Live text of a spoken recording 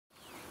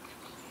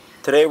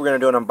Today we're going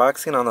to do an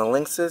unboxing on the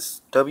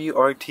Linksys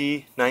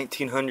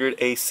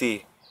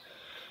WRT1900AC.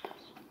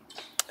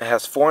 It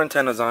has 4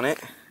 antennas on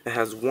it. It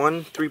has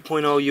one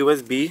 3.0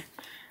 USB.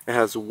 It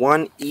has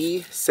one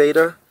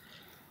eSATA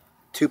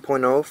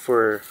 2.0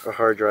 for a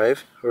hard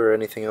drive or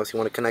anything else you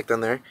want to connect on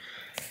there.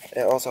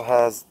 It also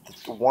has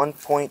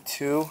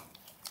 1.2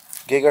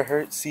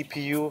 gigahertz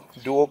CPU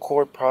dual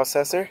core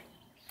processor.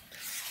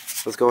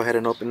 Let's go ahead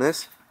and open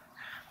this.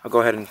 I'll go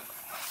ahead and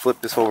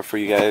flip this over for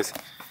you guys.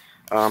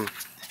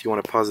 If you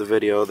want to pause the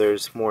video,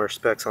 there's more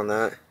specs on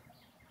that.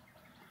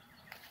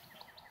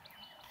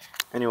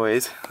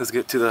 Anyways, let's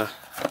get to the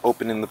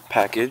opening the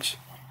package.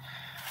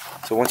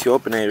 So once you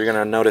open it, you're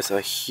gonna notice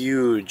a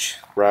huge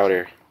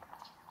router.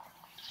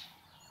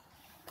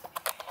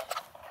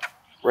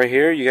 Right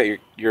here, you got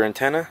your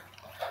antenna.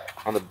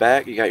 On the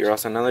back, you got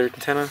also another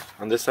antenna.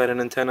 On this side,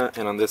 an antenna,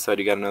 and on this side,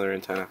 you got another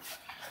antenna.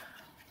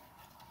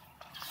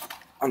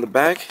 On the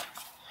back,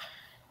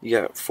 you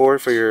got 4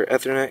 for your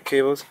Ethernet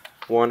cables,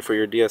 1 for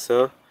your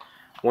DSL,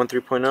 1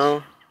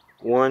 3.0,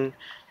 1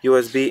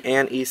 USB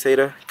and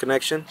eSATA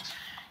connection.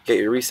 Get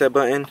your reset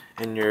button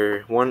and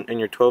your 12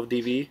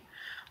 DC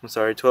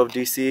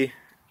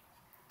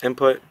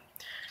input.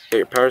 Get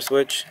your power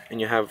switch,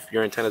 and you have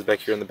your antennas back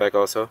here in the back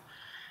also.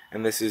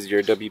 And this is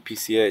your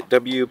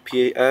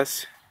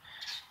WPS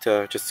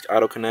to just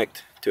auto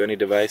connect to any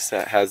device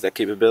that has that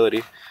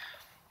capability.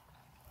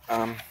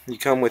 You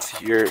come with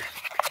your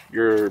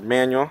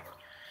manual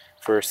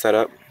for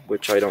setup,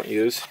 which I don't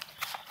use.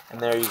 And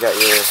there you got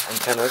your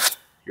antennas,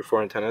 your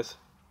 4 antennas.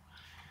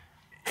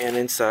 And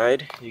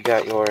inside you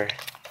got your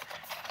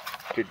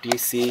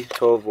DC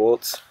 12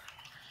 volts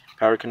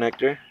power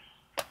connector.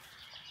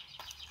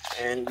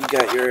 And you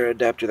got your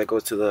adapter that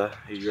goes to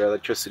your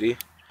electricity.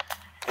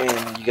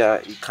 And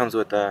it comes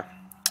with a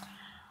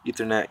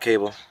Ethernet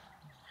cable.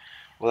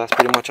 Well, that's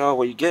pretty much all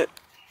what you get.